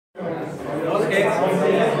Los geht's!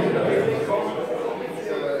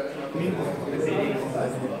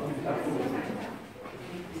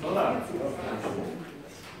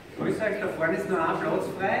 Grüß euch, da vorne ist nur ein Platz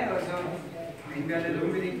frei, also wenn wer nicht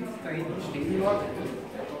unbedingt da hinten stehen mag,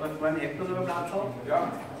 aber vorne hätte man noch einen Platz haben.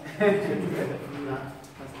 Ja.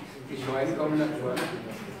 Die Scheunen kommen nach vorne.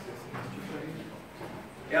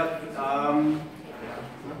 Yeah, I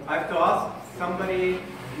have to ask somebody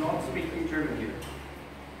not speaking German here.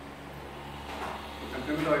 Dann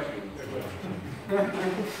können wir Deutsch reden.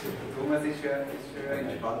 Thomas ist schon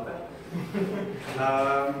entspannter.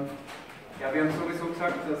 Ja, wir haben sowieso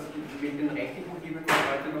gesagt, dass mit den rechtlichen Themen wir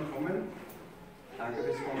heute noch kommen. Danke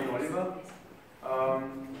fürs Kommen, Oliver.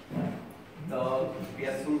 Da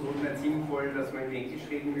wäre es uns nicht sinnvoll, dass wir in Englisch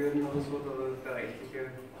reden würden oder so, oder der rechtliche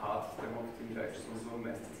Part, der macht im Deutsch sowieso am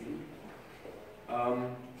meisten Sinn.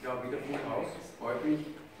 Ja, wieder gut aus. Freut mich,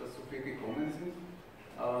 dass so viele gekommen sind.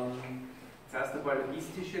 Zuerst ein paar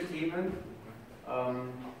logistische Themen.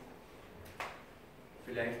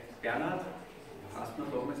 Vielleicht Bernhard, hast du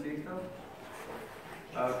noch damals liegt da?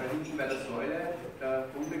 Da hinten bei der Säule, der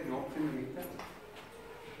runde Knopf in der Mitte.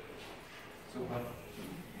 Super.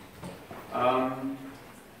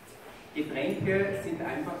 Getränke sind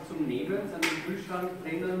einfach zum Nehmen, sind im Kühlschrank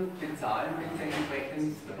drinnen, bezahlen, wenn sie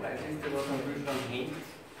entsprechend der Preisliste, was am Kühlschrank hängt,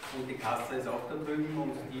 und die Kasse ist auch da drüben,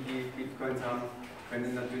 und die, die Bitcoins haben,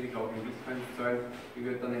 können natürlich auch in Bitcoins zahlen. Ich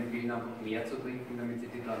würde dann empfehlen, einfach mehr zu trinken, damit sie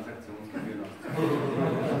die Transaktionsgebühren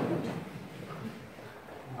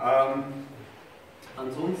auszahlen.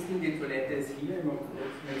 Ansonsten, die Toilette ist hier, ich mache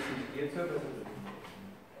jetzt nicht hier zu,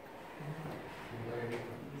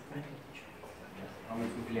 haben wir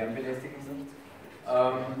zu viel Lärmbelästigung sind.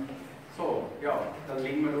 So, ja, dann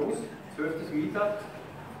legen wir los. 12. Meetup.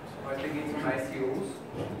 Heute geht es um ICOs.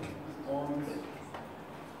 Und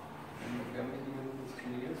werden wir die noch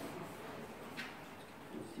funktioniert.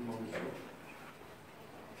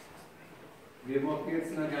 Wir machen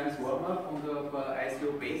jetzt ein kleines Warm-up und ein paar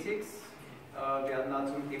ICO Basics. Werden dann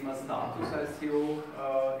zum Thema Status ICO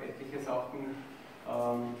etliche Sachen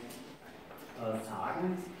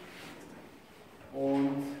sagen.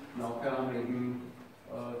 Und nachher haben wir eben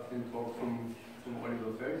den Talk vom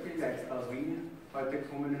Oliver Völkel, der extra aus Wien heute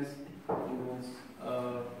gekommen ist und uns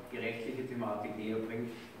die rechtliche Thematik näher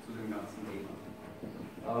bringt zu dem ganzen Thema.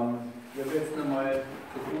 Ich habe jetzt einmal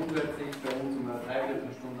grundsätzlich bei uns um eine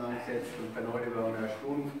Dreiviertelstunde angesetzt und bei Oliver um eine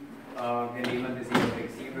Stunde. Wir nehmen das eher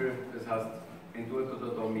flexibel, das heißt, wenn dort oder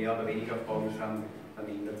da mehr oder weniger Fragen sind, dann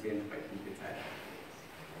ändert sich entsprechend die Zeit.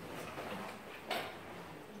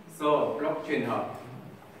 So, BlockchainHub.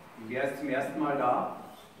 Wer ist zum ersten Mal da?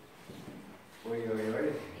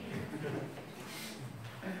 Uiuiui.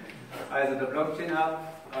 Also der BlockchainHub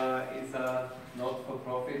ist eine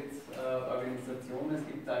Not-for-Profit-Organisation. Es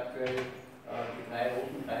gibt aktuell die 3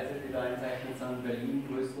 roten Kreise, die da einzeichnet sind: Berlin,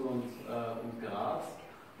 Brüssel und Graz.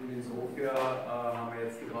 Und insofern haben wir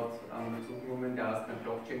jetzt gerade einen Bezug genommen, der heißt nicht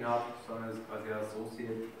BlockchainHub, sondern ist quasi ein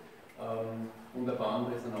Associate. Und ein paar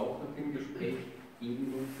andere sind auch noch im Gespräch.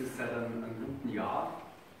 Geben uns das seit einem guten Jahr.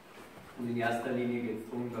 Und in erster Linie geht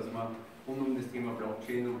es darum, dass wir rund um das Thema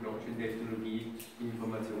Blockchain und Blockchain-Technologie die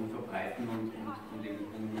Information verbreiten und eben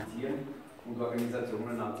kommunizieren und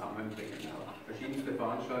Organisationen auch zusammenbringen. Wir haben verschiedenste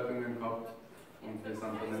Veranstaltungen gehabt und wir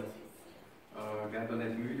sind da nicht, werden da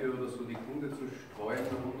nicht müde oder so, die Kunde zu streuen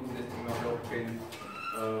rund um das Thema Blockchain.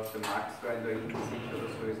 Der Max da in der Hinsicht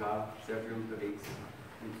oder so ist auch sehr viel unterwegs.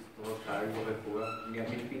 Und da hast du überall vor, mehr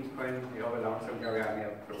mit Bitcoin, ja, aber langsam glaube ich auch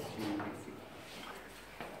mehr Blockchain-mäßig.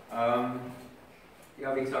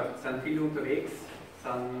 Ja, wie gesagt, sind viele unterwegs,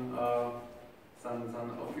 sind auf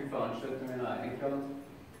viele Veranstaltungen eingeladen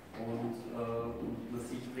und man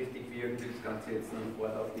sieht richtig, wie irgendwie das Ganze jetzt noch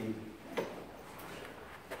Fahrt aufnimmt.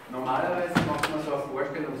 Normalerweise macht man so eine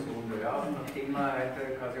Vorstellungsrunde, ja, nachdem wir heute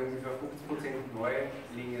quasi ungefähr 50%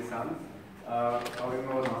 Neulinge sind. Habe ich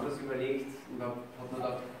mir was anderes überlegt und habe mir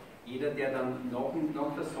gedacht, jeder, der dann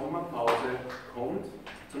nach der Sommerpause kommt,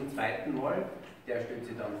 zum zweiten Mal, der stellt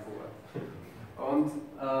sich dann vor.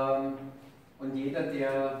 Und jeder,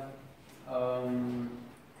 der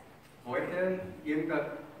heute irgendein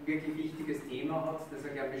wirklich wichtiges Thema hat, das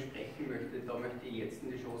er gerne besprechen möchte, da möchte ich jetzt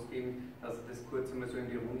die Chance geben, dass er das kurz einmal so in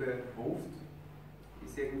die Runde ruft.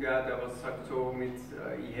 Ist irgendwer, der was sagt, so mit,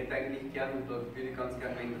 ich hätte eigentlich gern, oder würde ich ganz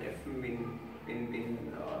gerne wen treffen, wen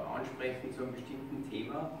ansprechen zu einem bestimmten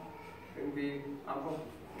Thema. Irgendwie einfach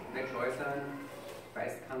nicht scheu sein,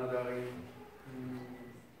 weiß keiner darin.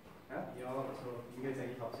 Ja? Ja, also mir geht es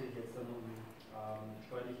eigentlich hauptsächlich jetzt dann um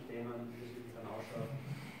steuerliche Themen, wie das wirklich dann ausschaut.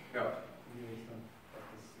 Ja. In die Richtung.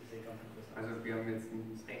 Das ist eh ganz interessant. Also wir haben jetzt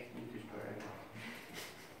das Recht und die Steuer.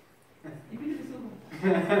 Ich will besuchen.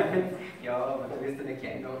 Ja, aber du wirst eine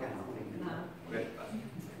kleine Organe haben. Nein. Gut, passt.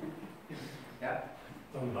 Ja?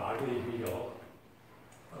 Dann wage ich mich auch.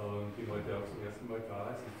 Bin heute auch zum ersten Mal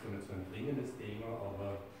da. Es ist zwar nicht so ein dringendes Thema,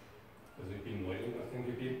 aber also ich bin Neuling auf dem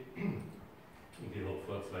Gebiet und ich habe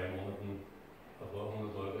vor 2 Monaten ein paar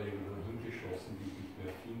 100 Euro irgendwo hingeschossen, die ich nicht mehr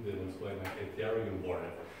finde, und zwar in ein Ethereum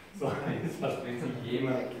Wallet. So, das heißt, wenn sich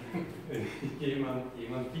jemand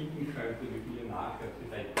finden könnte, mit mir nachher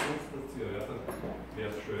vielleicht kurz das zu erörtern, wäre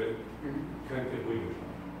es schön, könnte ruhig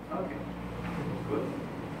schauen. Okay, gut.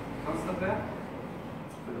 Sonst noch wer?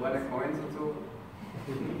 Verlorene Coins und so?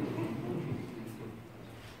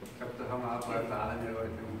 Ich glaube, da haben wir auch ein paar erfahrene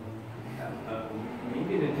Leute. Ja. Mich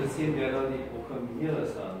würde interessieren, wer da die Programmierer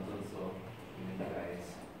sind und so in dem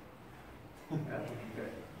Kreis. Ja,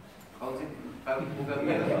 okay. Brauchen Sie beim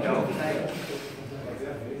Programmieren die Laufzeit?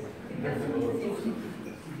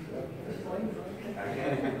 Okay.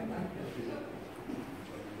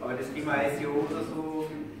 Aber das Thema ICO oder so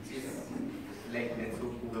ist vielleicht nicht so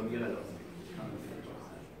programmiererlastig.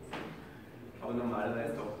 Aber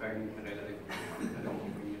normalerweise doch eigentlich relativ gut.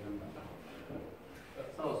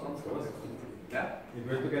 So, sonst was? Ja? Ich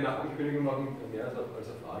möchte gerne eine Ankündigung machen, mehr als eine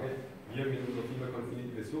Frage. Wir mit unserer Firma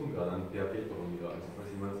Confinity, wir suchen gerade einen PHP-Programmierer. Also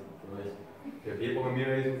falls jemand von euch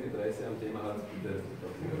PHP-Programmierer ist und Interesse am Thema hat, bitte.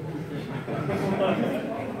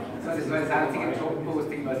 Das war das einzige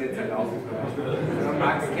Jobposting, was jetzt erlaubt wird. Also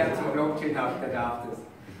Max gehört zum BlockchainHub, der darf das.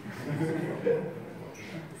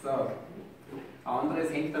 So.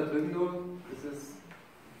 Anderes hängt da drüben nur, das ist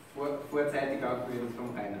vorzeitig angemeldet vom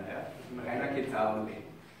Rainer. Ja? Vom Rainer geht es auch um den.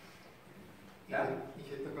 Ja?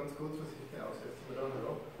 Ich hätte noch ganz kurz, was ich mir aussetze.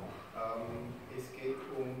 Es geht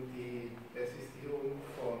um die Persistierung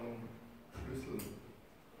von Schlüsseln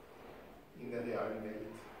in der realen Welt.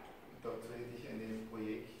 Dazu hätte ich eine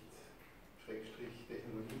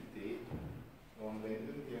Projekt-Technologie-Idee. Und wenn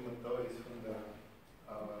irgendjemand da ist von der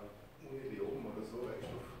Uni Leoben oder so,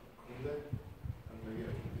 Werkstoffkunde, dann möge ich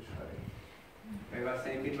euch beschreiben. Ich weiß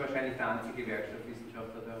nicht, ich bin wahrscheinlich der einzige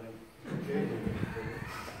Werkstoffwissenschaftler darin.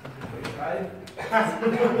 Okay. Das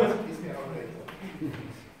ist mir auch recht.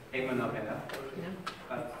 Hätten wir noch einer? Ja.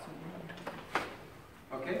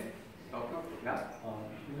 Okay, auch noch? Ja?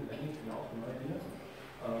 Ich bin eigentlich auch neu hier.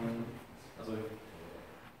 Also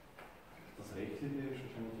das Rechtliche ist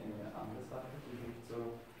wahrscheinlich eine andere Sache, die mich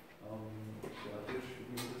so theoretisch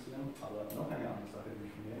interessieren, aber noch eine andere Sache,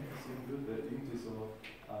 die mich mehr interessieren würde, wäre irgendwie so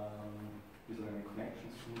wie so eine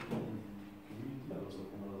Connection suchen in die Community oder so,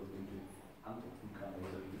 wo man das irgendwie antworten kann.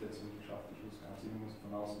 Also ich habe jetzt nicht geschafft, ich wusste ganz irgendwas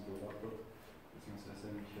von außen beobachtet,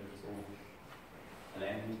 beziehungsweise mich halt so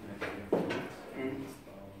allein im Internet orientiert.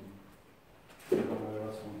 Ich habe mal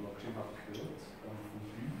was von BlockchainHub gehört, von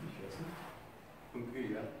Ü, ich weiß nicht. Von Ü,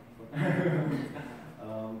 ja.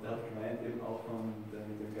 Der hat gemeint, eben auch von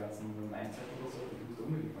dem ganzen Mindset oder so, du musst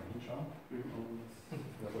unbedingt mal hinschauen. Und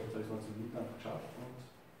ja, das habe ich mal zum Mieten einfach geschafft und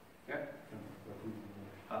ja, war gut.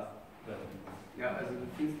 Passt. Ja, also du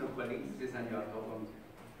findest noch ein paar Links, die sind ja auch da.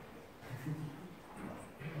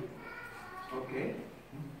 Okay.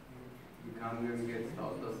 Wie kamen wir jetzt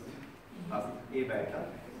aus? Das passt weiter.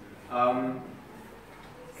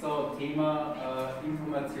 So, Thema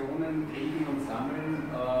Informationen kriegen und sammeln.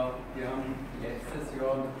 Wir haben letztes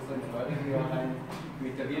Jahr und im vorigen Jahr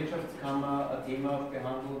mit der Wirtschaftskammer ein Thema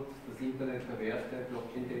behandelt, das Internet der Werte,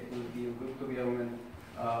 Blockchain-Technologie und Kryptowährungen.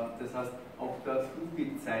 Das heißt, auf der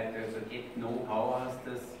UBIT-Seite, also @knowhow heißt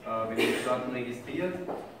das, wenn ihr dort registriert,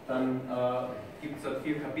 dann gibt es dort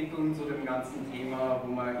 4 Kapitel zu dem ganzen Thema,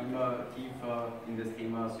 wo man immer tiefer in das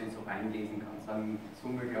Thema so reinlesen kann. Es sind in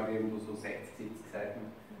Summe, glaube ich, irgendwo so 60, 70 Seiten.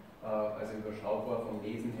 Also überschaubar vom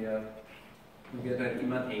Lesen her, und wird halt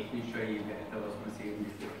immer technischer, je weiter, was man sich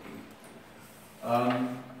irgendwie durchgeht.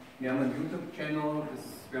 Wir haben einen YouTube-Channel,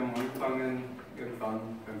 wir haben angefangen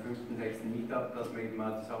irgendwann beim 5., 6. Meetup, dass wir eben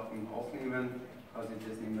auch die Sachen aufnehmen. Also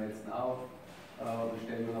das nehmen wir jetzt auf. Das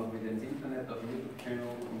stellen wir auch wieder ins Internet, auf den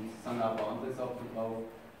YouTube-Channel, und es sind auch ein paar andere Sachen drauf.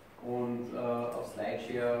 Und auf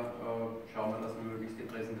Slideshare schauen wir, dass wir möglichst die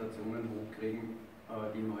Präsentationen hochkriegen,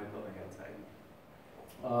 die wir heute dabei herzeigen.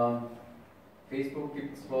 Facebook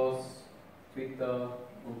gibt es was, Twitter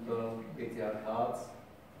unter BCHGraz.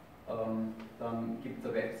 Dann gibt es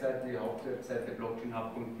eine Webseite, die Hauptwebseite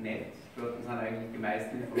BlockchainHub.net. Dort sind eigentlich die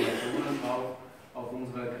meisten Informationen drauf. Auf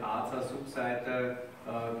unserer Grazer Subseite,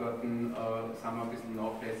 dort sind wir ein bisschen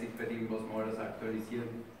nachlässig bei dem, was wir alles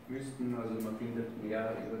aktualisieren müssten. Also man findet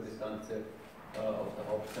mehr über das Ganze auf der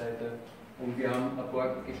Hauptseite. Und wir haben ein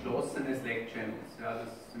paar geschlossene Slack-Channels. Ja,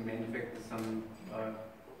 das im Endeffekt das sind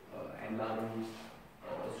Einladungen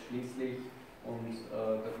ausschließlich, und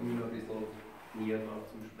da kommen wir ein bisschen näher darauf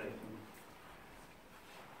zu sprechen.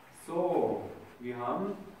 So, wir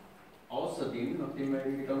haben außerdem, nachdem wir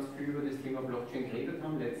irgendwie ganz viel über das Thema Blockchain geredet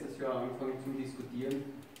haben, letztes Jahr angefangen zu diskutieren,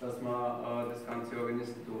 dass wir das Ganze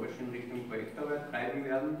organisatorisch in Richtung Projektarbeit treiben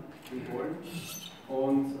werden und wollen.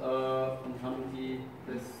 Und haben die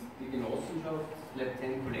Genossenschaft Lab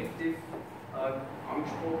 10 Collective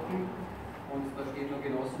angesprochen. Und da steht noch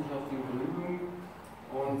Genossenschaft in Gründung.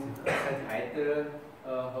 Und seit heute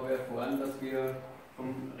habe ich erfahren, dass wir vom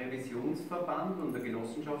Revisionsverband, und der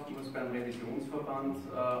Genossenschaft muss beim Revisionsverband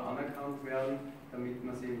anerkannt werden, damit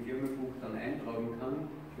man sie im Firmenbuch dann eintragen kann.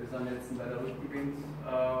 Wir sind jetzt bei der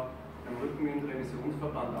beim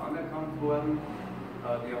Rückenwind-Revisionsverband anerkannt worden.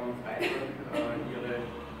 Die haben am Freitag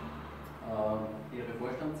ihre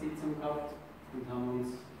Vorstandssitzung gehabt und haben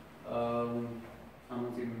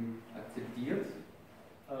uns eben akzeptiert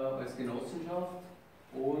als Genossenschaft,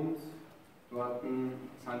 und dort sind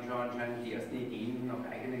schon anscheinend die ersten Ideen nach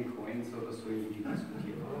eigenen Coins oder so irgendwie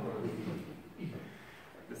diskutiert.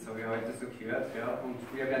 Das habe ich heute so gehört, ja. Und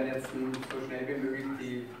wir werden jetzt so schnell wie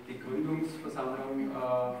möglich die Gründungsversammlung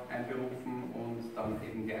einberufen und dann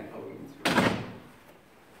eben die Eintragung ins Firmenbuch.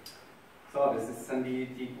 So, das sind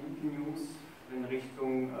die guten News in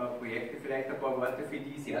Richtung Projekte. Vielleicht ein paar Worte für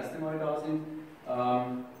die das erste Mal da sind.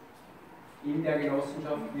 In der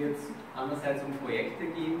Genossenschaft wird es einerseits um Projekte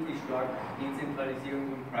gehen, die stark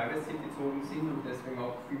Dezentralisierung und Privacy bezogen sind und deswegen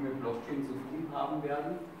auch viel mit Blockchain zu tun haben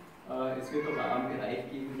werden. Es wird aber auch einen Bereich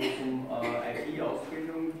geben, wo es um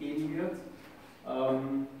IT-Ausbildung gehen wird.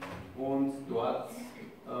 Und dort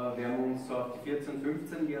werden wir uns auf die 14-,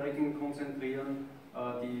 15-Jährigen konzentrieren,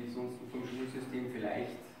 die sonst vom Schulsystem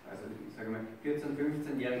vielleicht, also ich sage mal 14-,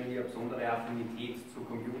 15-Jährigen, die eine besondere Affinität zu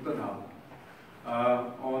Computern haben.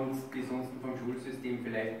 Und die sonst vom Schulsystem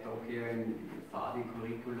vielleicht auch hier in fade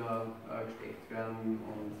Curricula gesteckt werden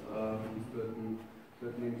und uns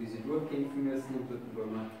dort eben diese durchkämpfen müssen, und dort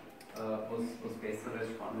wollen wir was Besseres,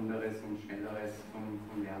 Spannenderes und Schnelleres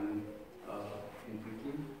vom Lernen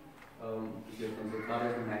entwickeln. Das wird dann so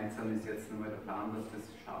 2019 ist jetzt nochmal der Plan, dass das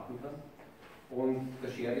starten kann. Und der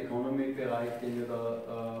Shared Economy Bereich, den ihr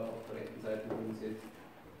da auf der rechten Seite seht,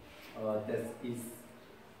 das ist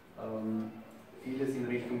vieles in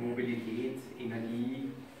Richtung Mobilität, Energie,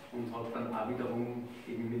 und hat dann auch wiederum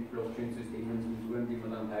eben mit Blockchain-Systemen zu tun, die wir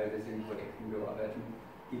dann teilweise in Projekten bearbeiten,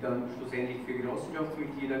 die dann schlussendlich für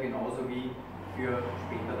Genossenschaftsmitglieder genauso wie für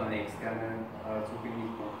später dann externe zugänglich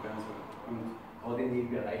gemacht werden sollen. Und gerade in dem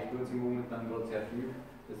Bereich tut es momentan gerade sehr viel,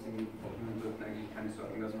 deswegen machen wir dort eigentlich keine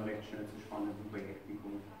Sorgen, dass wir recht schnell zu spannenden Projekten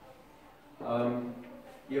kommen.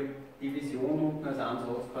 Ich habe die Vision unten als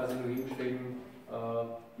Ansatz quasi noch hingeschrieben.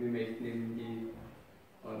 Wir möchten eben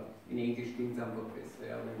in Englisch klingt es einfach besser,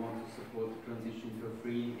 ja. We want to support the transition to a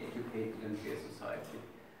free, educated and fair society.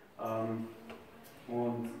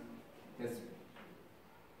 Und das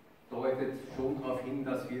deutet schon darauf hin,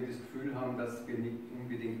 dass wir das Gefühl haben, dass wir nicht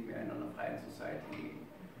unbedingt mehr in einer freien Society leben.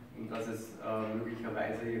 Und dass es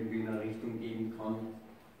möglicherweise irgendwie in eine Richtung gehen kann,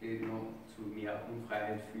 die noch zu mehr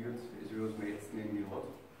Unfreiheit führt, als wir es jetzt irgendwie hat.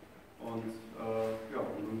 Und ja,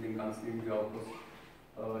 um dem Ganzen irgendwie auch was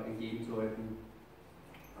entgegenzuhalten,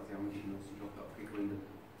 also haben wir die Genossenschaft auch gegründet.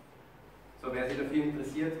 So, wer sich dafür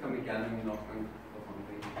interessiert, kann mich gerne im Nachgang davon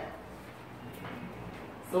reden.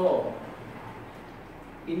 So,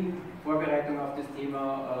 in Vorbereitung auf das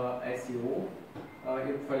Thema ICO, ich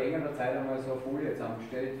habe vor längerer Zeit einmal so eine Folie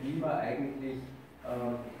zusammengestellt, wie man eigentlich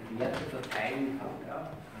Werte verteilen kann. Ja?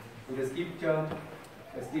 Und es gibt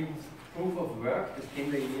Proof of Work, das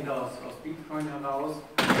kennt ja jeder aus Bitcoin heraus.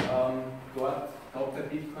 Dort bei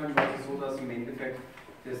Bitcoin war es so, dass im Endeffekt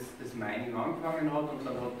das Mining angefangen hat, und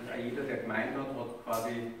dann hat jeder, der gemeint hat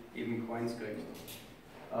quasi eben Coins gekriegt.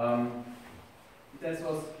 Das,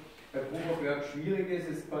 was bei Proof of Work schwierig ist,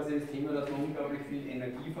 ist quasi das Thema, dass man unglaublich viel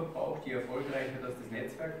Energie verbraucht, je erfolgreicher das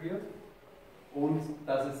Netzwerk wird, und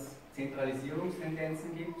dass es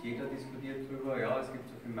Zentralisierungstendenzen gibt. Jeder diskutiert darüber, ja, es gibt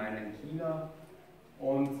so viel Miner in China.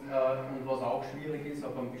 Und was auch schwierig ist,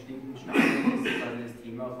 ab einem bestimmten Stand ist also das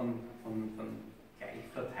Thema von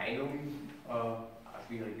Gleichverteilung auch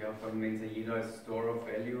schwierig, ja? Vor allem wenn es ja jeder als Store of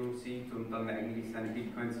Value sieht und dann eigentlich seine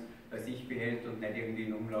Bitcoins bei sich behält und nicht irgendwie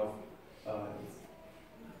in Umlauf ist.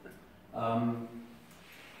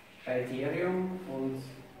 Bei Ethereum und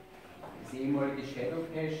das ehemalige Shadow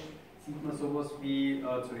Cash sieht man sowas wie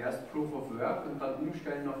zuerst Proof of Work und dann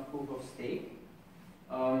umstellen auf Proof of Stake.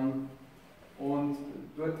 Und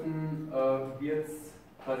dort wird es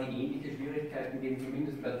quasi ähnliche Schwierigkeiten geben,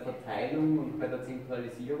 zumindest bei der Verteilung und bei der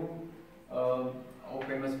Zentralisierung, auch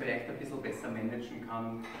wenn man es vielleicht ein bisschen besser managen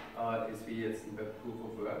kann, als wie jetzt bei Proof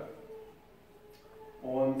of Work.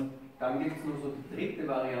 Und Dann gibt es noch so die dritte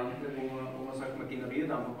Variante, wo man sagt, man generiert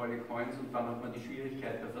einfach alle Coins und dann hat man die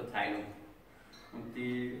Schwierigkeit der Verteilung. Und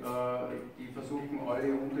die versuchen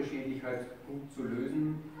alle unterschiedlich halt gut zu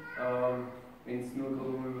lösen. Wenn es nur gerade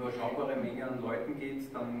um überschaubare Menge an Leuten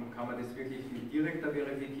geht, dann kann man das wirklich mit direkter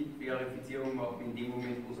Verifizierung machen. In dem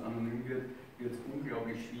Moment, wo es anonym wird, wird es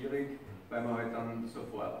unglaublich schwierig, weil man halt dann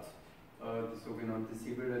sofort das sogenannte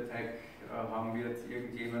Civil Attack haben wird.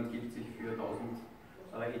 Irgendjemand gibt sich für 1000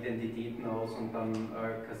 Identitäten aus und dann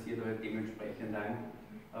kassiert er halt dementsprechend ein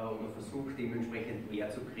oder versucht dementsprechend mehr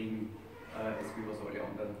zu kriegen, als wie was alle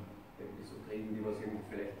anderen irgendwie so kriegen, die was irgendwie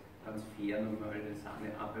vielleicht ganz fair nochmal eine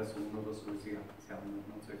Person oder so sie haben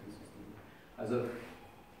und solche Systeme. Also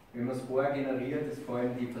wenn man es vorher generiert, ist vor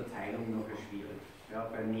allem die Verteilung noch schwierig. Ja,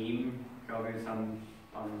 bei Nehmen, glaube ich, sind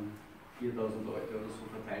an 4000 Leute oder so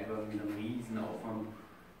verteilt worden mit einem riesen Aufwand.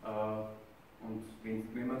 Und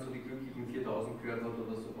wenn man zu den glücklichen 4000 gehört hat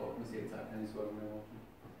oder so, braucht man sich jetzt auch keine Sorgen mehr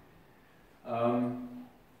machen.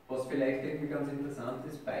 Was vielleicht irgendwie ganz interessant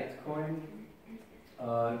ist, Bitcoin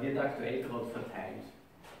wird aktuell gerade verteilt.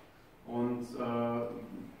 Und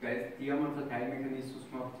die haben einen Verteilmechanismus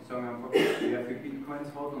gemacht, die sagen einfach, wer viel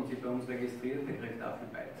Bitcoins hat und sich bei uns registriert, der kriegt auch viel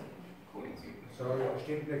Bitcoins. So,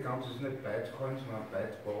 stimmt nicht ganz, es ist nicht Bitcoin, sondern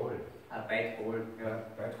Bitball. Byteball, ja.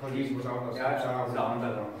 Bitcoin ist was anderes. Ja, das ist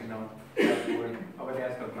anders, genau. Byteball. Aber der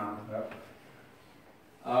ist gerade genannt.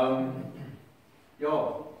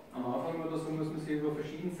 Ja, am Anfang oder so muss man sich über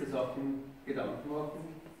verschiedenste Sachen Gedanken machen.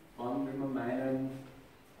 Wann will man meinen,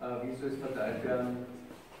 wie soll es verteilt werden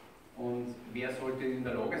und wer sollte in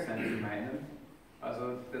der Lage sein zu meinen.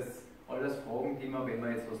 Also das alles Fragen, die man, wenn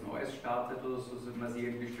man jetzt was Neues startet oder so, man sich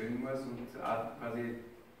irgendwie stellen muss und auch quasi,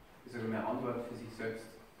 ich sage mal, eine Antwort für sich selbst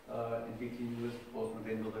entwickeln muss, was man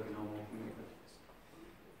denn da genau machen will.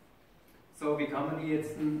 So, wie kann man die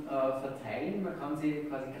jetzt verteilen? Man kann sie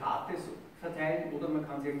quasi gratis verteilen oder man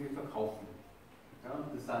kann sie irgendwie verkaufen. Ja,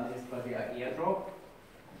 das sind jetzt quasi ein Airdrop,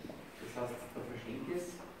 das heißt, der Verschenk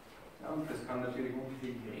ist. Ja, und das kann natürlich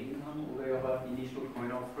unterschiedliche Regeln haben oder aber Initial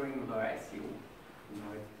Coin Offering oder ICO, die man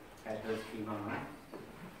halt weiter als Thema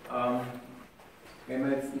haben. Wenn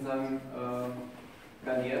wir jetzt sagen,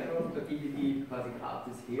 ein Airdrop, da gebe ich die quasi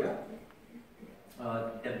gratis her.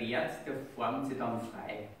 Der Wert, der formt sich dann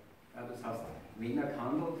frei. Ja, das heißt, wenn er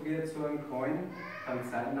gehandelt wird, so ein Coin, kann es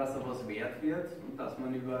sein, dass er was wert wird und dass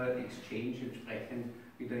man über Exchange entsprechend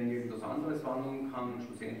wieder in irgendwas anderes wandeln kann und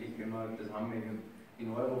schlussendlich, wenn man das haben,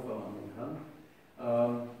 in Euro verwandeln kann.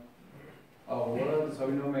 Aurora, das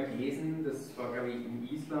habe ich nur mal gelesen, das war glaube ich in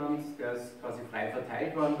Island, der ist quasi frei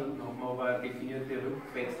verteilt worden, dann haben wir aber eine definierte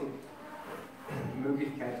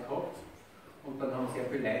Rückwechselmöglichkeit gehabt und dann haben sehr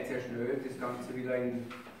viele Leute sehr schnell das Ganze wieder in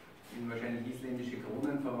wahrscheinlich isländische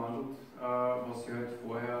Kronen verwandelt, was sie halt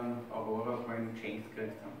vorher an Aurora Coin geschenkt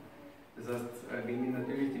gekriegt haben. Das heißt, wenn ich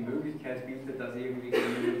natürlich die Möglichkeit bietet, dass ich irgendwie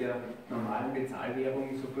mit der normalen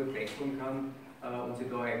Bezahlwährung so gut wechseln kann und sich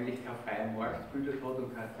da eigentlich kein freier Markt bildet hat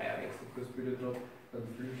und kein freier Wechselkurs bildet hat, dann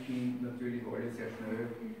flüchten natürlich alle sehr schnell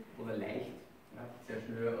oder leicht, ja, sehr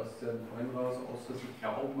schnell aus dem Coin raus, außer sie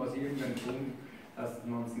glauben aus irgendeinem Grund, dass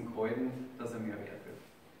man es Coin, dass er mehr wert wird.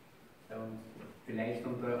 Ja, und vielleicht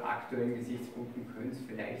unter aktuellen Gesichtspunkten könnte es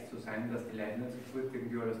vielleicht so sein, dass die Leute nicht sofort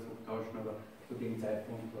irgendwie alles zurücktauschen, aber zu dem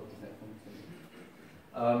Zeitpunkt hat das nicht funktioniert.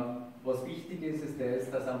 Was wichtig ist,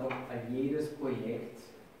 dass einfach jedes Projekt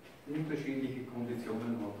unterschiedliche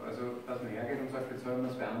Konditionen hat. Also, dass man hergeht und sagt, jetzt haben wir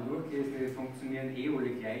es bei einem durchgelesen, die funktionieren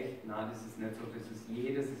alle gleich. Nein, das ist nicht so.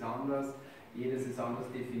 Jedes ist anders, jedes ist anders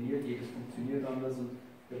definiert, jedes funktioniert anders und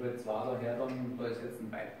ich habe jetzt zwei daher dann, da ist jetzt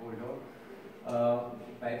ein Byteball da.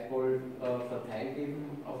 Byteball verteilt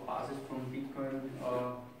eben auf Basis von Bitcoin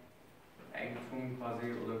Eigentum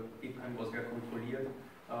quasi oder Bitcoin, was wer kontrolliert,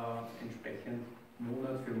 entsprechend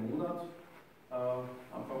Monat für Monat.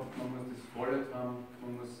 Einfach, man muss das Wallet haben,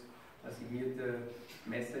 man muss eine signierte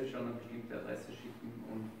Message an eine bestimmte Adresse schicken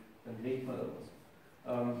und dann kriegt man da was.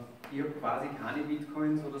 Ich habe quasi keine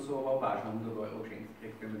Bitcoins oder so, aber auch schon 100 Euro geschenkt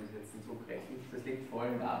gekriegt, wenn man das jetzt nicht so rechnet. Das liegt vor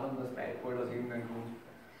allem daran, dass Byteball aus irgendeinem Grund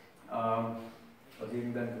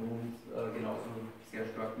genauso sehr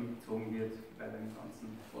stark mitgezogen wird bei dem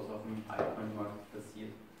Ganzen, was auf dem Altcoin-Markt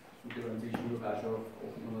passiert. Und die waren zwischendurch auch schon auf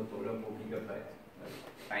 $800 pro Gigabyte.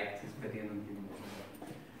 Byte ist bei denen die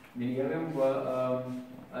Monerium war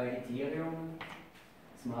Ethereum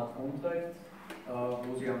Smart Contract,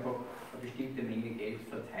 wo sie einfach eine bestimmte Menge Geld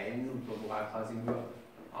verteilen und da war quasi nur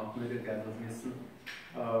angemeldet werden müssen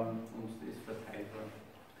und das ist verteilt worden.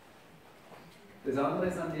 Das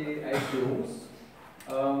andere sind die ICOs,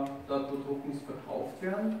 dort wo Tokens verkauft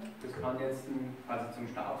werden. Das kann jetzt quasi zum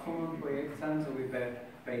Start von einem Projekt sein, so wie bei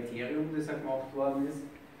Ethereum das ja gemacht worden ist.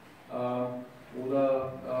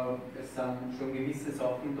 oder es sind schon gewisse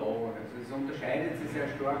Sachen da. Also es unterscheidet sich sehr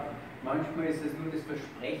stark. Manchmal ist es nur das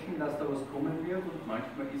Versprechen, dass da was kommen wird, und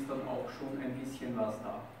manchmal ist dann auch schon ein bisschen was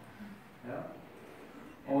da. Ja?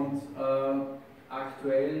 Und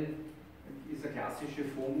aktuell ist eine klassische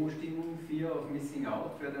FOMO-Stimmung, Fear of Missing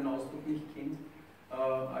Out, wer den Ausdruck nicht kennt.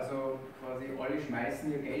 Also quasi alle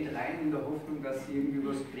schmeißen ihr Geld rein in der Hoffnung, dass sie irgendwie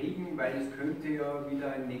was kriegen, weil es könnte ja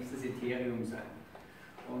wieder ein nächstes Ethereum sein.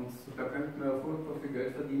 Und da könnte man ja furchtbar viel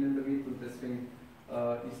Geld verdienen damit, und deswegen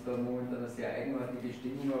ist da momentan eine sehr eigenartige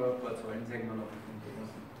Stimmung, aber ein paar Zahlen sehen wir noch von Thomas.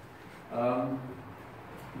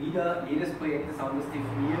 Wieder, jedes Projekt ist anders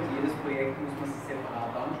definiert, jedes Projekt muss man sich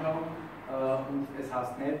separat anschauen, und es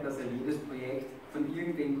heißt nicht, dass ja jedes Projekt von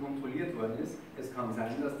irgendwem kontrolliert worden ist. Es kann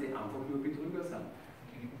sein, dass die einfach nur Betrüger sind.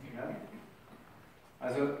 Ja?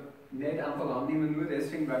 Also nicht einfach annehmen, nur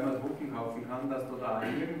deswegen, weil man Token kaufen kann, dass da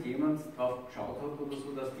irgendjemand drauf geschaut hat oder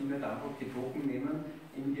so, dass die nicht einfach die Token nehmen,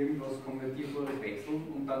 in irgendwas Konvertierbares wechseln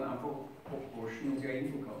und dann einfach abwaschen und sich eine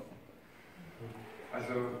Info kaufen.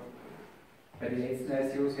 Also bei den letzten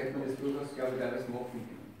ICOs hätte man das durchaus, glaube ich, alles machen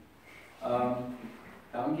können.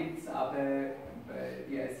 Dann gibt es auch bei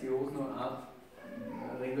den ICOs noch eine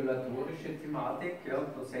regulatorische Thematik, ja,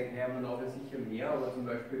 da sagen wir nachher sicher mehr, aber zum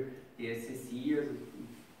Beispiel die SEC,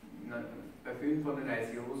 also bei vielen von den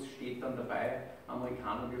ICOs steht dann dabei,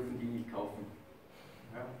 Amerikaner dürfen die nicht kaufen.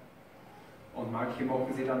 Ja. Und manche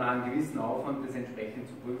machen sich dann auch einen gewissen Aufwand, das entsprechend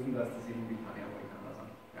zu prüfen, dass das irgendwie keine Amerikaner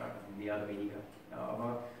sind. Ja, mehr oder weniger. Ja,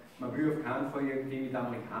 aber man will auf keinen Fall irgendwie mit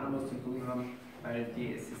Amerikanern was zu tun haben, weil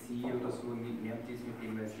die SEC oder so nicht mehr ist, mit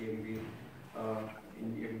dem man es irgendwie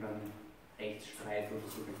in irgendeinem Rechtsstreit oder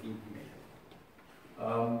so befinden möchte.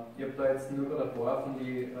 Ich habe da jetzt nur ein paar von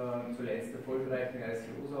den zuletzt erfolgreichen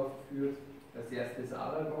ICOs aufgeführt. Das erste ist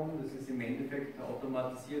Aragon, das ist im Endeffekt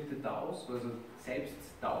automatisierte DAOs, also selbst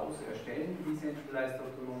DAOs erstellen, Decentralized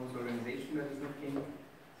Autonomous Organization, wer das noch kennt.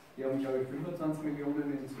 Die haben, glaube ich, 25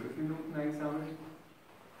 Millionen in 12 Minuten eingesammelt.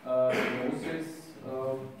 Gnosis,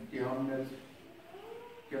 die haben nicht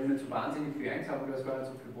so wahnsinnig viel eingesammelt, weil es gar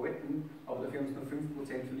nicht so viel wollten, aber dafür haben sie nur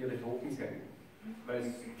 5% von ihren Tokens hergegeben, weil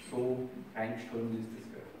es so reingeströmt ist,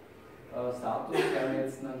 das Geld. Status, die haben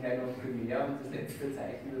jetzt noch gleich noch viel mehr, und das letzte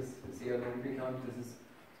Zeichen, das ist eher unbekannt, das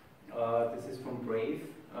ist von Brave,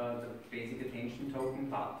 der Basic Attention Token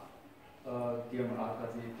BAT. Die haben auch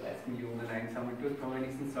quasi 30 Millionen eingesammelt. Dort kann man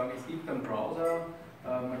wenigstens sagen, es gibt einen Browser,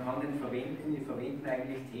 man kann den verwenden, die verwenden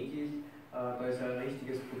eigentlich täglich, da ist ein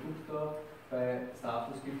richtiges Produkt da. Bei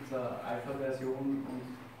Status gibt es eine Alpha-Version,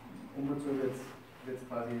 und dazu wird es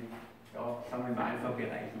quasi, ja, sagen wir im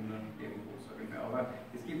Alpha-Bereich irgendwo, sagen wir. Aber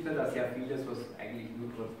es gibt halt auch sehr vieles, was eigentlich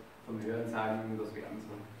nur gerade vom Hören sagen, das werden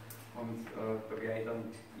soll. Und da wäre ich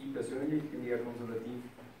dann, ich persönlich bin eher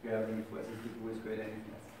konservativ, wäre ein wenig vorsichtig, wo es Geld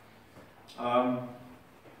einfließt.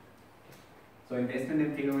 So,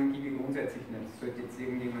 Investmentempfehlungen gebe ich grundsätzlich nicht. Das sollte jetzt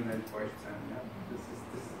irgendjemand nicht falsch sein. Ja.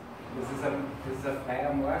 Das ist ein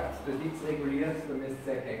freier Markt, da ist nichts reguliert, da müsst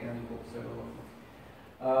ihr euch eigenen Kopf selber machen.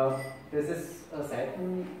 Das ist eine Seite,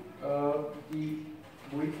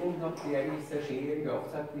 wo ich gefunden habe, die eigentlich sehr schön irgendwie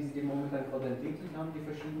aufzeigt, wie sie die momentan gerade entwickelt haben, die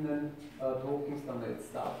verschiedenen Tokens. Da haben wir jetzt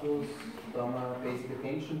Status, da haben wir Basic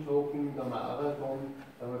Attention Token, da haben wir Aragon,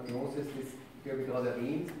 da haben wir Gnosis, das habe ich gerade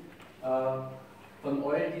erwähnt. Von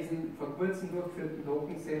all diesen vor kurzem durchgeführten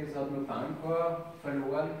Tokens sehen, das hat nur Bancor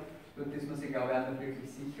verloren. Dort ist man sich, glaube ich, auch nicht wirklich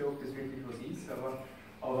sicher, ob das wirklich was ist, aber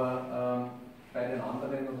bei den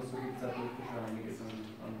anderen oder so gibt es auch wirklich schon einiges an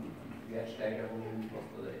Wertsteigerungen, was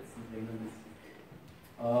da jetzt drinnen ist.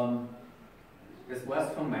 Das war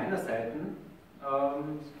es von meiner Seite.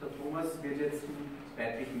 Der Thomas wird jetzt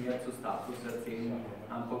deutlich mehr zu Status erzählen,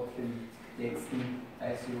 einfach den letzten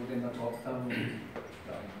ICO, den wir gehabt haben. Ja.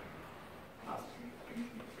 Passt.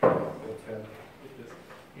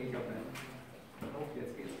 Ich glaube nicht. Oh,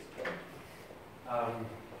 jetzt geht's.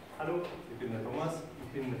 Hallo, ich bin der Thomas.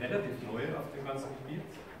 Ich bin relativ neu auf dem ganzen Gebiet.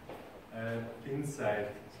 Bin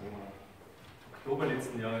seit Oktober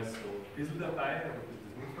letzten Jahres so ein bisschen dabei, aber das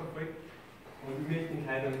ist nicht verfolgt. Und ich möchte Ihnen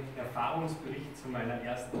einen Erfahrungsbericht zu meiner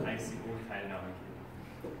ersten ICO-Teilnahme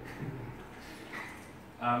geben.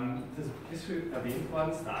 Das ist schon erwähnt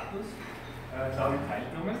worden, Status. Da habe ich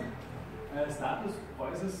teilgenommen. Status,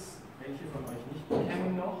 falls es welche von euch nicht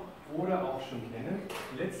kennen noch oder auch schon kennen.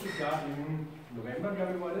 Letztes Jahr im November,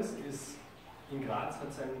 glaube ich, war das, ist in Graz hat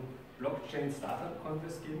es einen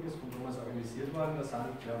Blockchain-Startup-Contest gegeben, ist von Thomas organisiert worden. Da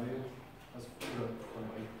sind, glaube ich, von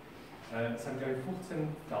euch, sind, glaube ich, 15.000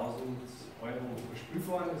 Euro verspielt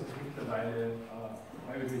worden. Das ist mittlerweile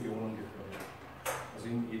eine Million ungefähr. Also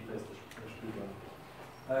in Ether ist das verspielt worden.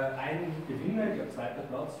 Ein Gewinner, ich glaube zweiter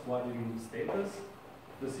Platz, war eben Status.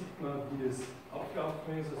 Da sieht man, wie das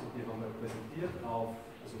abgelaufen ist. Also die haben wir präsentiert, also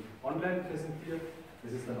online präsentiert.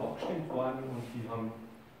 Das ist dann abgestimmt worden und die haben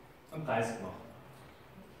einen Preis gemacht.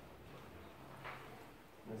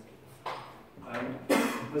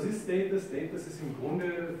 Was ist Status? Status ist im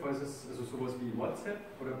Grunde, falls es also sowas wie WhatsApp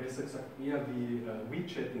oder besser gesagt eher wie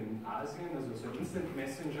WeChat in Asien, also so ein Instant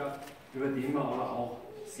Messenger, über den man aber auch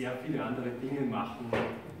sehr viele andere Dinge machen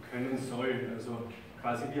können soll. Also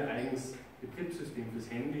quasi wie ein eigenes Betriebssystem fürs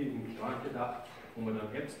Handy, in klar gedacht, wo man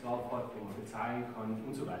dann Apps drauf hat, wo man bezahlen kann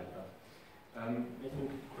und so weiter. Ich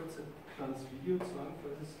möchte kurz ein kleines Video zeigen,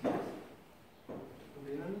 falls es gibt von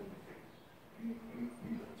denen.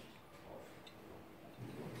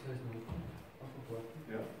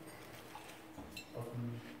 Ja. Auf dem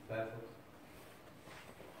Firefox.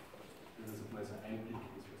 Das ist mal so ein Einblick.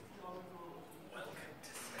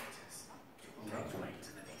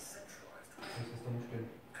 Was ist da umstehen?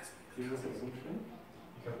 Wie ist das umstehen?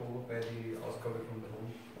 Ich habe oben bei die Ausgabe von Ton.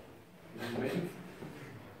 Moment.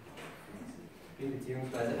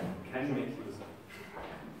 Beziehungsweise Kein Mac oder so.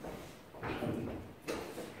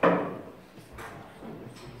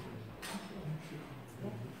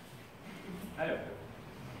 Ah ja.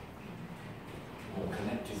 More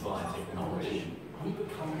connected by technology, we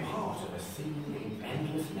become part of a seemingly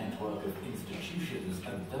endless network of institutions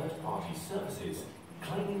and third-party services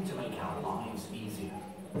claiming to make our lives easier.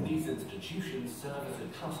 These institutions serve as a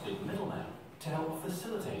trusted middleman to help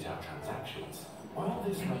facilitate our transactions. While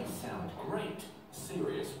this may sound great,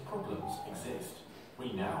 serious problems exist.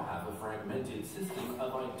 We now have a fragmented system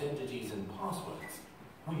of identities and passwords.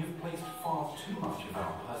 We have placed far too much of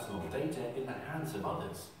our personal data in the hands of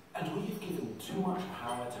others, and we have given too much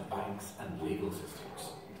power to banks and legal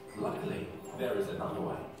systems. Luckily, there is another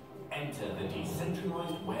way. Enter the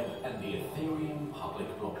decentralized web and the Ethereum public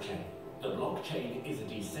blockchain. The blockchain is a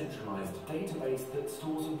decentralized database that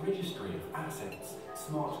stores a registry of assets,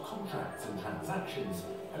 smart contracts and transactions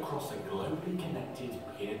across a globally connected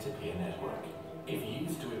peer-to-peer network. If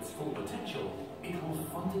used to its full potential, it will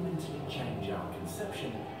fundamentally change our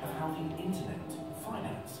conception of how the internet,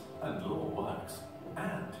 finance and law works.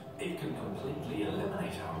 And it can completely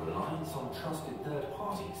eliminate our reliance on trusted third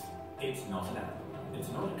parties. It's not an app, it's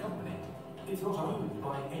not a company, it's not owned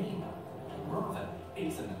by anyone. Rather,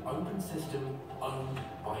 it's an open system owned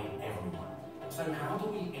by everyone. So how do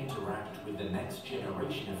we interact with the next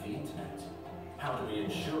generation of the internet? How do we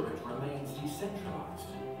ensure it remains decentralized?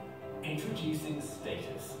 Introducing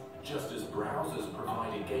Status. Just as browsers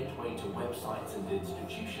provide a gateway to websites and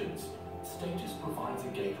institutions, Status provides a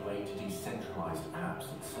gateway to decentralized apps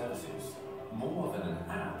and services. More than an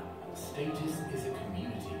app, Status is a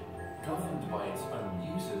community, governed by its own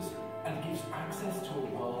users, and gives access to a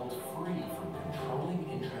world free from controlling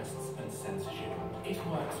interests and censorship. It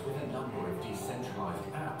works with a number of decentralized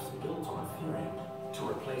apps built on Ethereum to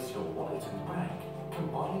replace your wallet and bank,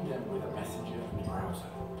 combining them with a messenger and browser.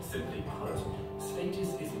 Simply put,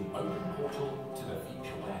 Status is an open portal to the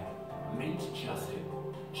future web. Meet Justin.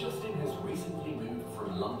 Justin has recently moved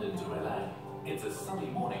from London to LA. It's a sunny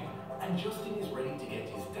morning, and Justin is ready to get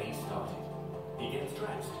his day started. He gets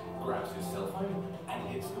dressed, grabs his cell phone, and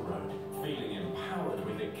hits the road, feeling empowered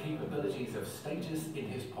with the capabilities of Status in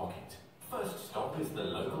his pocket. First stop is the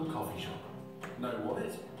local coffee shop. No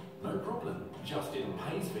wallet? No problem. Justin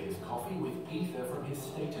pays for his coffee with Ether from his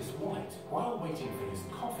Status wallet. While waiting for his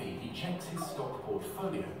coffee, he checks his stock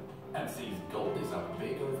portfolio and sees gold is up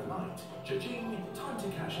big overnight. Cha-ching, time to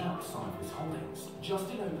cash out some of his holdings.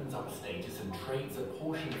 Justin opens up Status and trades a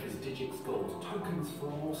portion of his Digix gold tokens for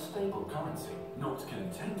a more stable currency. Not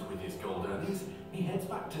content with his gold earnings, he heads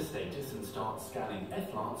back to Status and starts scanning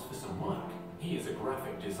F-Lance for some work. He is a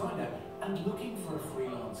graphic designer and looking for a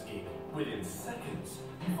freelance gig. Within seconds,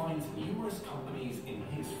 he finds numerous companies in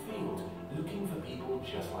his field looking for people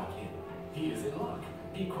just like him. He is in luck.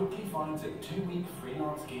 He quickly finds a 2-week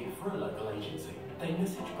freelance gig for a local agency. They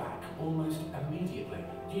message back almost immediately.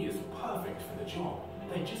 He is perfect for the job.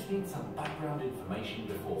 They just need some background information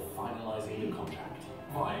before finalizing the contract.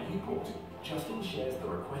 Via Uport, Justin shares the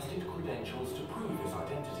requested credentials to prove his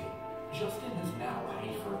identity. Justin has now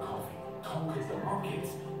paid for a coffee, conquered the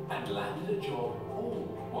markets, and landed a job,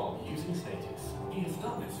 all while using Status. He has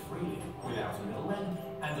done this freely, without a middleman,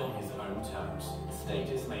 and on his own terms.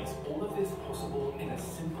 Status makes all of this possible in a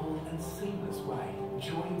simple and seamless way.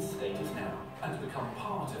 Join Status now and become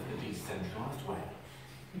part of the decentralized web.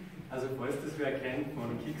 Also falls das wer kennt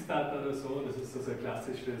von Kickstarter oder so, das ist so ein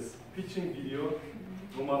klassisches Pitching-Video,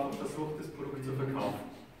 wo man einfach versucht, das Produkt zu verkaufen.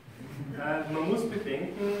 Man muss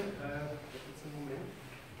bedenken, jetzt einen Moment.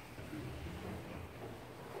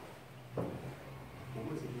 Wo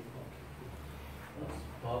muss ich hinfahren?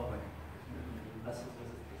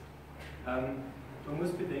 Man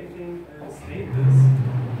muss bedenken,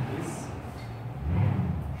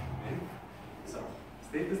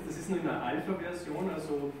 Status ist nur in einer Alpha-Version,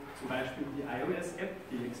 also zum Beispiel die iOS-App,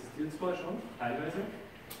 die existiert zwar schon, teilweise,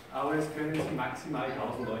 aber es können sie maximal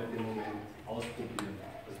 1000 Leute im Moment ausprobieren.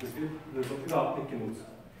 Also das wird überhaupt nicht genutzt.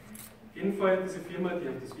 Auf jeden Fall, diese Firma, die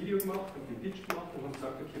hat das Video gemacht, hat den Pitch gemacht und hat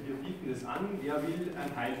gesagt, okay, wir bieten das an, wer will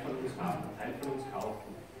einen Teil von uns haben, einen Teil von uns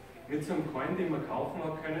kaufen. Mit so einem Coin, den wir kaufen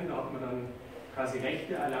hat können, da hat man dann quasi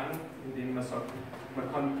Rechte erlangt, indem man sagt, man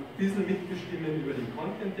kann ein bisschen mitbestimmen über den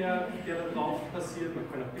Content, der da drauf passiert, man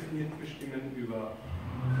kann auch ein bisschen mitbestimmen über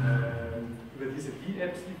diese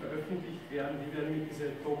D-Apps, die veröffentlicht werden, die werden mit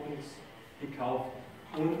diesen Tokens gekauft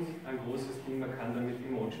und ein großes Ding, man kann damit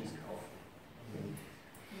Emojis kaufen.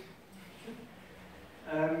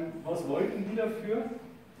 Was wollten die dafür?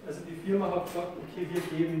 Also die Firma hat gesagt, okay, wir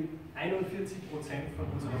geben 41% von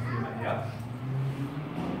unserer Firma her.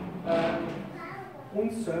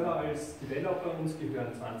 Uns selber als Developer, uns gehören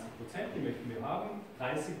 20%, die möchten wir haben,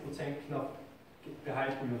 30% knapp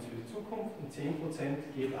behalten wir uns für die Zukunft und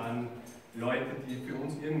 10% geht an Leute, die für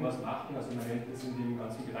uns irgendwas machen, also man nennt das in dem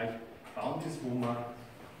ganzen Bereich Bounties, wo man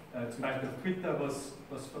zum Beispiel auf Twitter was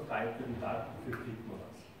verbreitet und dafür kriegt man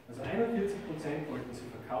was. Also 41% wollten sie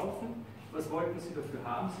verkaufen. Was wollten sie dafür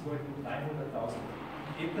haben? Sie wollten 300.000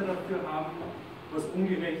 Ether dafür haben, was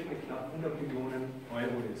umgerechnet knapp 100 Millionen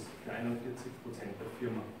Euro ist für 41% der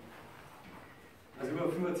Firma. Also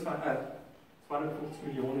über 250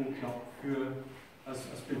 Millionen knapp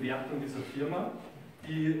als Bewertung dieser Firma,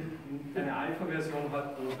 die eine Alpha-Version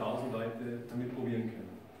hat, wo 1000 Leute damit probieren können.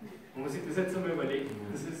 Und man sich das jetzt einmal überlegt,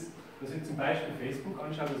 das ist, wenn ich zum Beispiel Facebook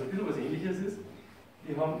anschaue, was ein bisschen was Ähnliches ist,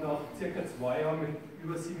 die haben nach circa 2 Jahren mit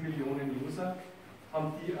über 7 Millionen User,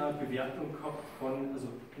 haben die eine Bewertung gehabt von, ein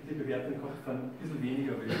bisschen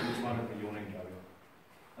weniger als 200 Millionen, glaube ich.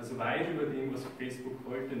 Also weit über dem, was Facebook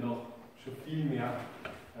heute noch schon viel mehr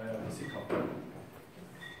Musik hat.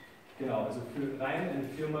 Genau, also für rein eine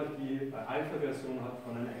Firma, die eine Alpha-Version hat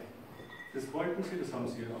von einer App. Das wollten sie, das haben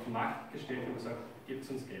sie auf den Markt gestellt und gesagt, gebt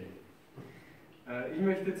uns Geld. Ich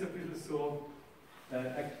möchte jetzt ein bisschen so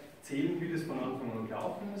erzählen, wie das von Anfang an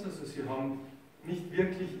gelaufen ist. Also sie haben nicht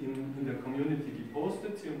wirklich in der Community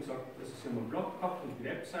gepostet, sie haben gesagt, also sie haben einen Blog gehabt und die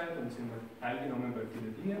Website und sie haben teilgenommen bei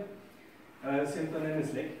vielen Dingen. Sie haben dann eine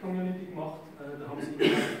Slack-Community gemacht, da haben sie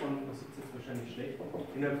innerhalb von, das ist jetzt wahrscheinlich schlecht,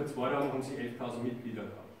 innerhalb von 2 Tagen haben sie 11.000 Mitglieder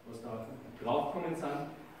gehabt, was da draufgekommen sind.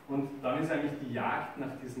 Und dann ist eigentlich die Jagd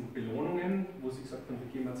nach diesen Belohnungen, wo sie gesagt haben, wir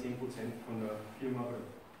geben 10% von der Firma, oder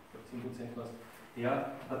 10% was,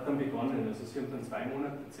 her, hat dann begonnen. Also sie haben dann 2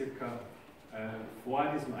 Monate circa vor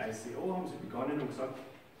diesem ICO haben sie begonnen und gesagt,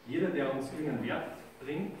 jeder, der uns irgendeinen Wert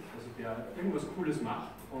bringt, also der irgendwas Cooles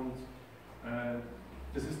macht und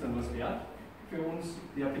das ist dann was wert für uns,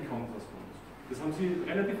 der bekommt was von uns. Das haben sie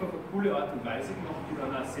relativ auf eine coole Art und Weise gemacht, die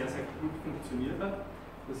dann auch sehr, sehr gut funktioniert hat.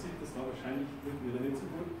 Man sieht das da wahrscheinlich wieder nicht so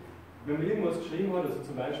gut. Wenn man irgendwas geschrieben hat, also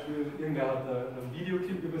zum Beispiel irgendwer hat einen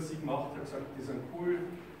Videoclip über sie gemacht, hat gesagt, die sind cool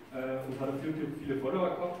und hat auf YouTube viele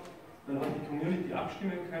Follower gehabt, dann hat die Community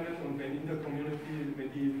abstimmen können und wenn in der Community,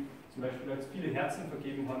 wenn die zum Beispiel als viele Herzen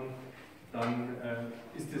vergeben haben, dann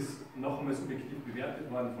ist das noch einmal subjektiv bewertet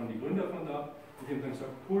worden von den Gründern von da und die haben dann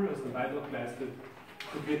gesagt, cool, hast einen Beitrag geleistet,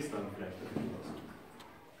 du kriegst dann vielleicht ein bisschen was.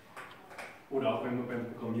 Oder auch wenn man beim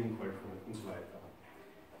Programmieren geholfen hat und so weiter.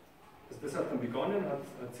 Also das hat dann begonnen, hat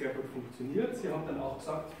sehr gut funktioniert. Sie haben dann auch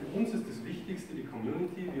gesagt, für uns ist das Wichtigste die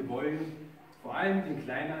Community, wir wollen vor allem den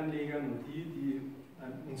Kleinanlegern und die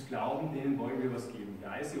an uns glauben, denen wollen wir was geben.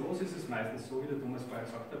 Bei ICOs ist es meistens so, wie der Thomas vorher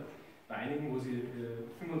gesagt hat, bei einigen, wo sie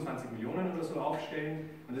 25 Millionen oder so aufstellen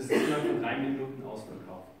und das ist innerhalb von 3 Minuten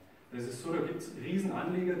ausverkauft. Das ist so, da gibt es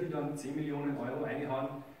Riesenanleger, die dann 10 Millionen Euro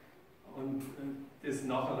einhauen und das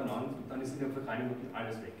nacheinander und dann ist innerhalb von 3 Minuten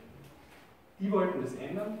alles weg. Die wollten das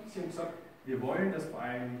ändern. Sie haben gesagt, wir wollen, dass vor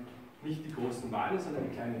allem nicht die großen Wale, sondern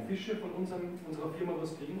die kleinen Fische von unserer Firma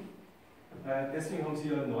was kriegen. Deswegen haben sie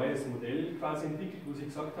ein neues Modell quasi entwickelt, wo sie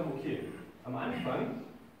gesagt haben, okay, am Anfang,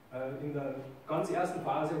 in der ganz ersten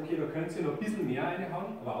Phase, okay, da könnt ihr noch ein bisschen mehr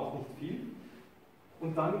reinhauen, aber auch nicht viel.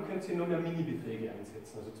 Und dann könnt ihr noch mehr Mini-Beträge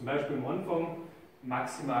einsetzen. Also zum Beispiel am Anfang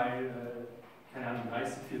maximal, keine Ahnung,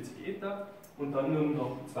 30, 40 Ether und dann nur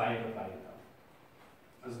noch 2 oder 3 Ether.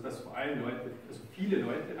 Also dass vor allem viele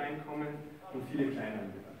Leute reinkommen und viele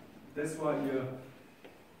Kleinanleger. Das war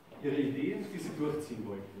ihre Idee, die sie durchziehen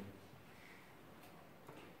wollten.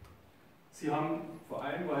 Sie haben, vor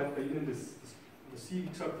allem war halt bei Ihnen was Sie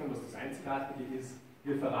gesagt haben, was das Einzigartige ist,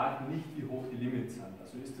 wir verraten nicht, wie hoch die Limits sind.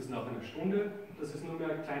 Also ist es nach einer Stunde, dass es nur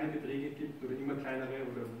mehr kleine Beträge gibt oder immer kleinere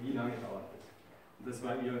oder wie lange dauert das? Und das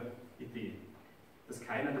war Ihre Idee. dass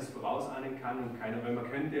keiner das vorausahnen kann und keiner, weil man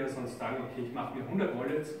könnte ja sonst sagen, okay, ich mache mir 100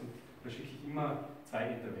 Wallets und da schicke ich immer 2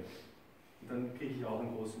 Ether weg. Und dann kriege ich auch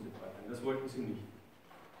einen großen Betrag. Das wollten sie nicht.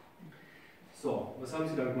 So, was haben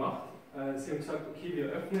sie dann gemacht? Sie haben gesagt, okay, wir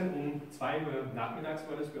öffnen um 2 Uhr nachmittags,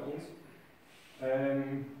 war das bei uns.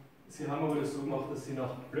 Sie haben aber das so gemacht, dass sie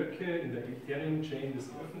noch Blöcke in der Ethereum-Chain das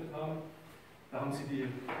geöffnet haben. Da haben sie die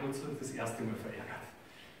Nutzer das erste Mal verärgert.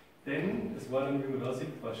 Denn es war dann, wie man da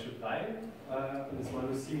sieht, war es schon 3 und es waren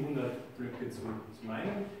nur 700 Blöcke zu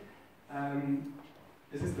meinen.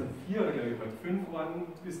 Es ist dann 4 oder glaube ich bald 5 geworden,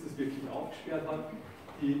 bis das wirklich aufgesperrt hat.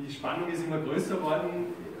 Die Spannung ist immer größer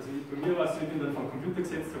geworden. Also bei mir war es so, ich bin dann vom Computer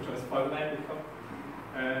gesetzt, habe schon alles vorbereitet gehabt.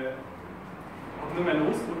 Habe nur mein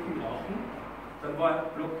Losdrücken brauchen. Dann war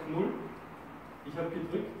Block 0. Ich habe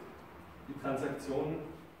gedrückt. Die Transaktion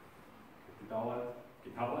gedauert.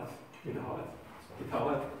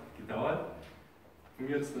 Bei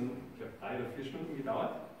mir hat es dann, ich glaube, 3 oder 4 Stunden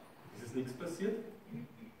gedauert. Es ist nichts passiert.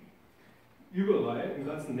 Überall im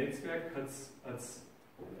ganzen Netzwerk hat es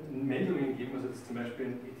Meldungen gegeben, also das ist zum Beispiel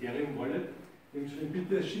ein Ethereum-Wallet, die haben geschrieben,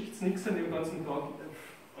 bitte schickt nichts an dem ganzen Tag,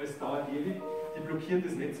 alles dauert ewig, die blockieren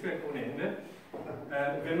das Netzwerk ohne Ende.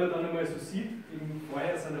 Wenn man dann einmal so sieht,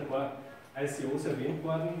 vorher sind ein paar ICOs erwähnt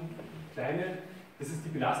worden, kleine, das ist die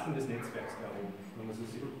Belastung des Netzwerks da oben, wenn man so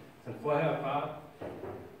sieht. Es sind vorher ein paar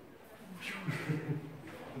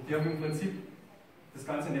und die haben im Prinzip das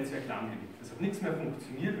ganze Netzwerk lahmgelegt. Es hat nichts mehr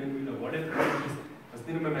funktioniert, wenn du in der Wallet bist. Hast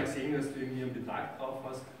nicht einmal mehr gesehen, dass du irgendwie einen Betrag drauf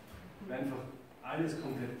hast, weil einfach alles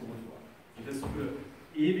komplett tot war. Und das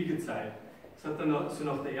für ewige Zeit. Es hat dann so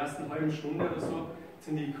nach der ersten halben Stunde oder so,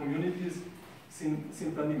 sind die Communities,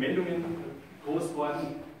 sind dann die Meldungen groß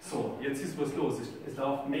geworden, so, jetzt ist was los, es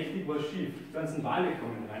läuft mächtig was schief, die ganzen Wale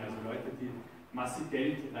kommen rein, also Leute, die massig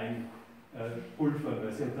Geld rein pulvern,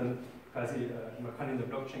 weil sie haben dann quasi, man kann in der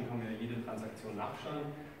Blockchain kann man ja jede Transaktion nachschauen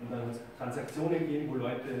und dann Transaktionen geben, wo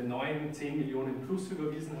Leute 9, 10 Millionen plus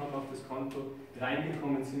überwiesen haben auf das Konto,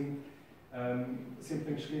 reingekommen sind, sind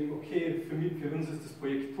dann geschrieben, okay, für uns ist das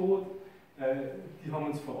Projekt tot, die haben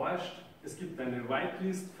uns verarscht, es gibt eine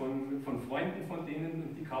Whitelist von Freunden von denen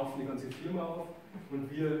und die kaufen die ganze Firma auf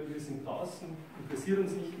und wir sind draußen, interessiert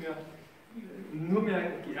uns nicht mehr, nur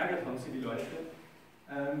mehr geärgert haben sie die Leute.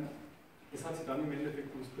 Es hat sich dann im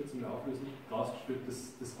Endeffekt, um es kurz in der Auflösung rausgestellt,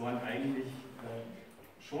 das waren eigentlich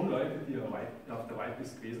schon Leute, die auf der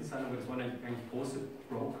Whitelist gewesen sind, aber das waren eigentlich große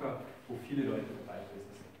Broker, wo viele Leute dabei gewesen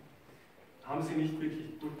sind. Haben sie nicht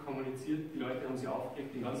wirklich gut kommuniziert, die Leute haben sie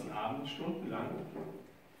aufgeregt den ganzen Abend, stundenlang.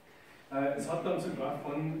 Es hat dann sogar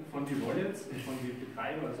von den Wallets und von den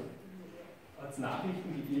Betreibern, also hat es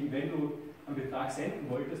Nachrichten gegeben, wenn du einen Betrag senden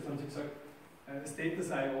wolltest, haben sie gesagt,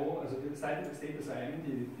 Status.io, also die Seite des Status.im,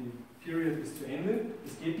 die Period ist zu Ende,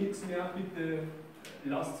 es geht nichts mehr, bitte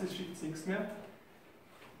lasst es, schickt nichts mehr.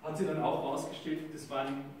 Hat sich dann auch herausgestellt, das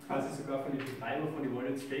waren quasi sogar von den Betreibern von den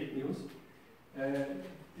Wallets Fake News,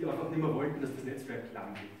 die einfach nicht mehr wollten, dass das Netzwerk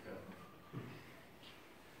lahmgelegt wird.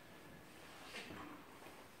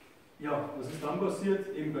 Ja, was ist dann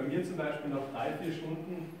passiert? Eben bei mir zum Beispiel nach 3-4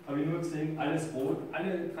 Stunden habe ich nur gesehen, alles rot,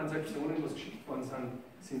 alle Transaktionen, was geschickt worden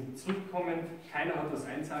sind zurückgekommen, keiner hat was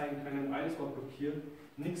einzahlen können, alles war blockiert,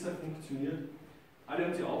 nichts hat funktioniert. Alle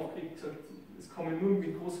haben sich aufgeregt, gesagt, es kommen nur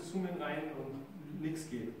mit große Summen rein und nichts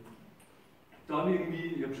geht. Dann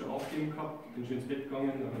irgendwie, ich habe schon aufgegeben gehabt, bin schon ins Bett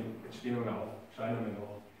gegangen, aber jetzt stehe ich noch mal auf, schaue ich noch mal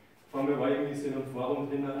nach. Vor allem war irgendwie so in einem Forum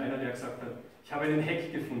drin, einer, der gesagt hat, ich habe einen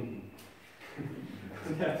Hack gefunden.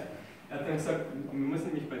 Und er hat dann gesagt, man muss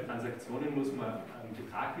nämlich bei Transaktionen muss man einen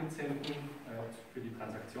Betrag mitsenden für die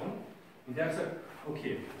Transaktion. Und der hat gesagt,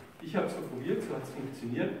 okay, ich habe es so probiert, so hat es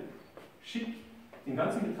funktioniert, schick den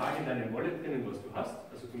ganzen Betrag in deine Wallet drinnen, was du hast,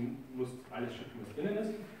 also du musst alles schicken, was drinnen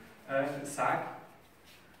ist, sag,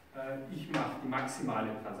 ich mache die maximale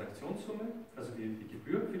Transaktionssumme, also die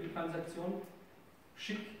Gebühr für die Transaktion,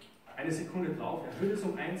 schick eine Sekunde drauf, erhöhe es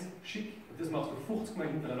um 1, schick, und das machst du 50 Mal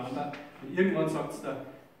hintereinander und irgendwann sagt es da,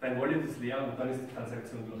 dein Wallet ist leer und dann ist die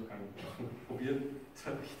Transaktion durchgegangen. Probiert, das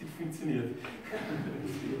hat richtig funktioniert.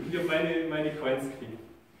 Ich habe meine Coins gekriegt.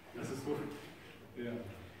 Also so, ja.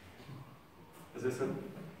 Also es hat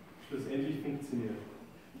schlussendlich funktioniert.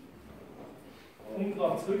 Um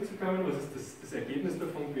darauf zurückzukommen, was ist das Ergebnis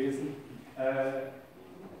davon gewesen?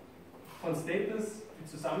 Von Status, die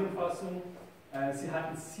Zusammenfassung, sie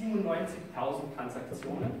hatten 97.000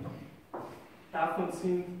 Transaktionen, davon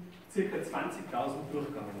sind ca. 20.000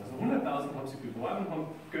 durchgegangen. Also 100.000 haben sie beworben, haben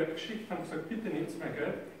Geld geschickt, haben gesagt, bitte nehmt mein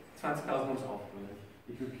Geld, 20.000 haben sie aufgenommen,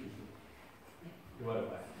 die Glücklichen. Ich war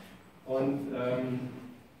dabei. Und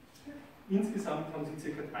insgesamt haben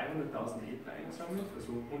sie ca. 300.000 Ether eingesammelt,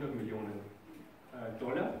 also 100 Millionen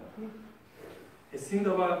 $. Es sind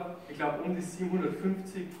aber, ich glaube, um die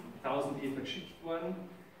 750.000 Ether geschickt worden,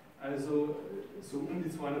 also so um die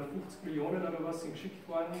 250 Millionen oder was sind geschickt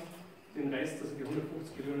worden. Den Rest, also die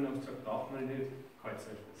 150 Millionen, haben gesagt, braucht man nicht, kreuzt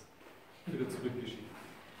euch das. Wieder zurückgeschickt.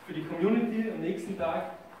 Für die Community am nächsten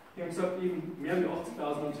Tag, die haben gesagt, eben mehr als 80.000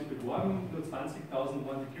 haben sich beworben, nur 20.000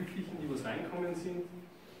 waren die Glücklichen, die was reinkommen sind.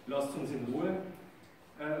 Lasst uns in Ruhe.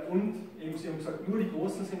 Und eben, sie haben gesagt, nur die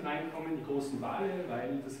Großen sind reinkommen, die großen Wale,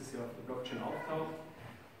 weil das ist ja auf der Blockchain auftaucht.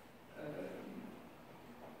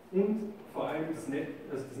 Und vor allem das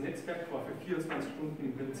Netzwerk war für 24 Stunden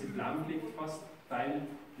im Prinzip lahmgelegt fast, weil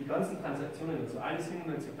die ganzen Transaktionen, also alle 97.000,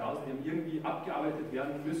 die haben irgendwie abgearbeitet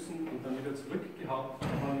werden müssen und dann wieder zurückgehauen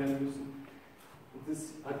werden müssen. Und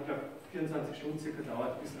das hat, ich glaube, 24 Stunden circa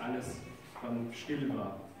gedauert, bis alles dann still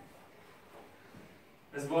war.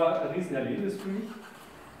 Es war ein Riesenerlebnis für mich.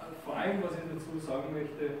 Vor allem, was ich dazu sagen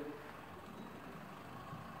möchte,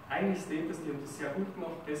 eigentlich Status, die haben das sehr gut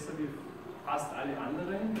gemacht, besser wie fast alle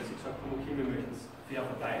anderen, weil sie gesagt haben, okay, wir möchten es fair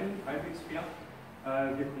verteilen, halbwegs fair.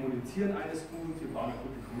 Wir kommunizieren alles gut, wir bauen eine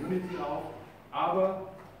gute Community auf,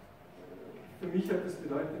 aber für mich hat das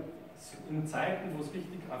bedeutet, in Zeiten, wo es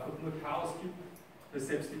richtig einfach nur Chaos gibt, dass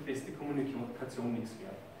selbst die beste Kommunikation nichts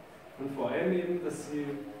wert. Und vor allem eben, dass sie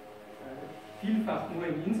vielfach nur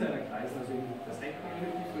in Insiderkreisen, also in der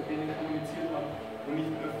Stack-Community, mit denen kommuniziert haben und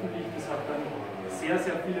nicht öffentlich. Das hat dann sehr,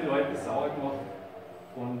 sehr viele Leute sauer gemacht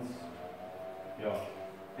und ja,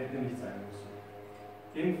 hätte nicht sein müssen.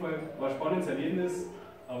 Auf jeden Fall war ein spannendes Erlebnis,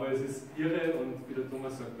 aber es ist irre und wie der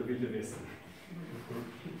Thomas sagt, der wilde Westen.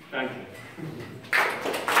 Danke.